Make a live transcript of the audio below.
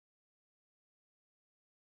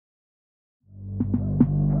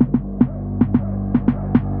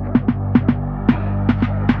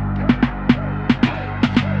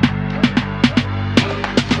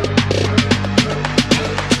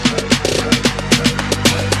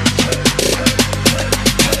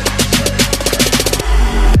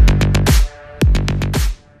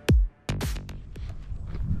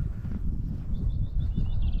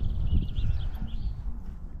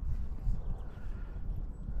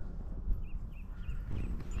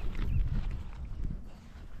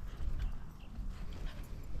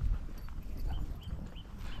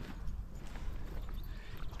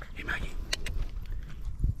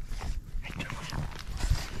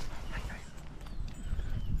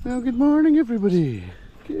Well, good morning everybody.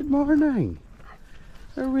 Good morning.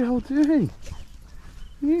 How are we all doing?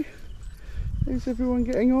 Yeah. How's everyone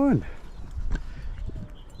getting on?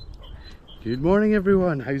 Good morning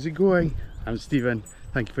everyone. How's it going? I'm Stephen.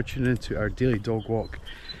 Thank you for tuning in to our daily dog walk.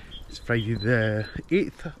 It's Friday the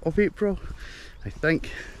 8th of April, I think.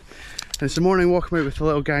 And it's a morning walk out with the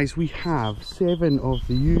little guys. We have 7 of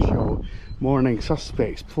the usual morning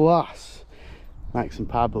suspects plus Max and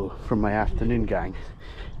Pablo from my afternoon gang,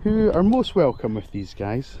 who are most welcome with these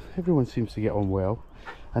guys. Everyone seems to get on well,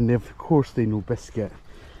 and of course they know Biscuit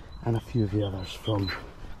and a few of the others from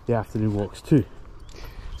the afternoon walks too.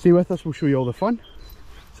 Stay with us, we'll show you all the fun.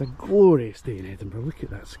 It's a glorious day in Edinburgh. Look at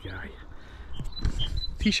that sky.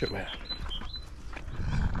 T-shirt weather.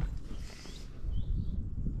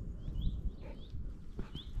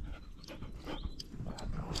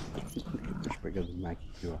 Much bigger than Maggie,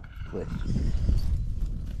 you are.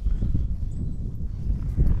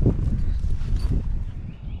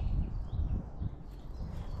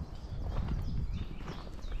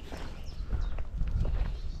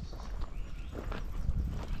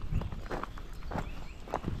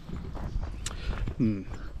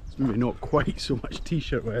 It's maybe not quite so much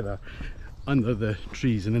t-shirt weather under the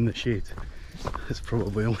trees and in the shade. It's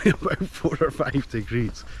probably only about 4 or 5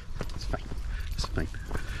 degrees. It's fine, it's fine.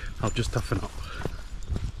 I'll just toughen up.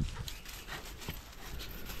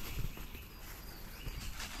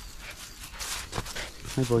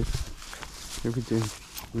 Hi boys, how are we doing?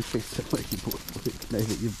 We fixed it like you both look now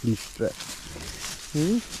that you've been stripped.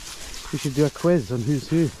 We should do a quiz on who's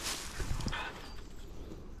who.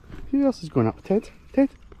 Who else is going up? Ted? Ted?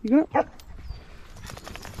 You going up?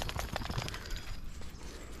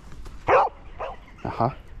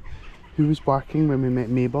 Who was barking when we met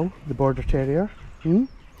Mabel, the border terrier?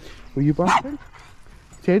 Were you barking?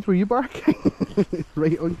 Ted, were you barking?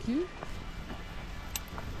 Right on cue?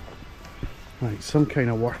 Right, some kind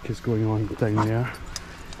of work is going on down there.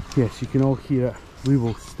 Yes, you can all hear it. We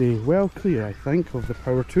will stay well clear, I think, of the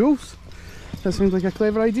power tools. That sounds like a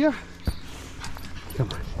clever idea. Come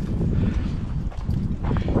on.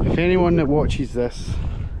 If anyone that watches this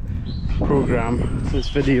program, these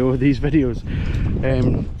videos,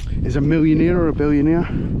 is a millionaire or a billionaire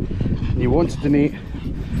and you want to donate,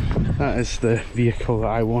 that is the vehicle that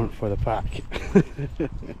I want for the pack.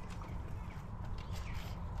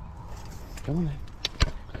 Come on then.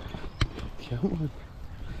 Come on.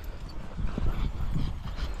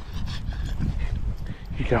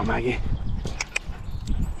 You go, Maggie.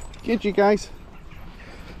 Good, you guys.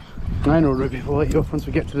 I know Ruby will let you off once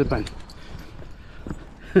we get to the bin.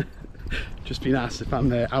 Just been asked if I'm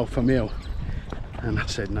the alpha male, and I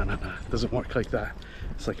said no, it doesn't work like that.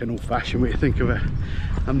 It's like an old-fashioned way to think of it.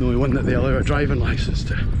 I'm the only one that they allow a driving licence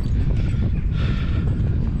to. Do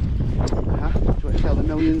you want to tell the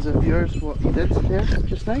millions of viewers what you did there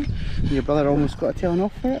just now? Your brother almost got a telling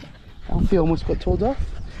off for it. Alfie almost got told off.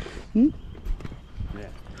 Yeah.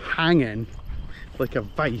 Hanging like a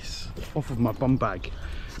vice off of my bum bag,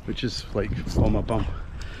 which is like on my bum.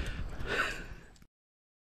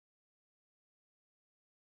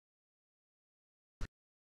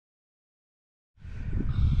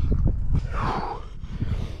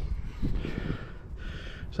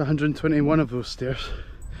 It's 121 of those stairs,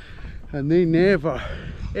 and they never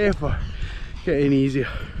ever get any easier.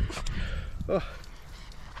 Oh.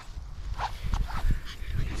 Hi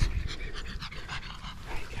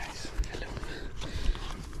guys,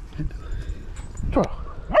 hello.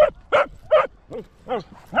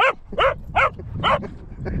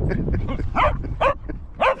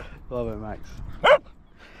 Love it, Max.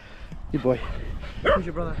 Good boy. Who's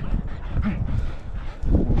your brother?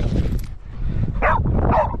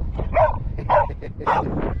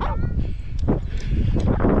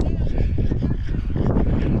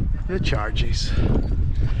 The charges.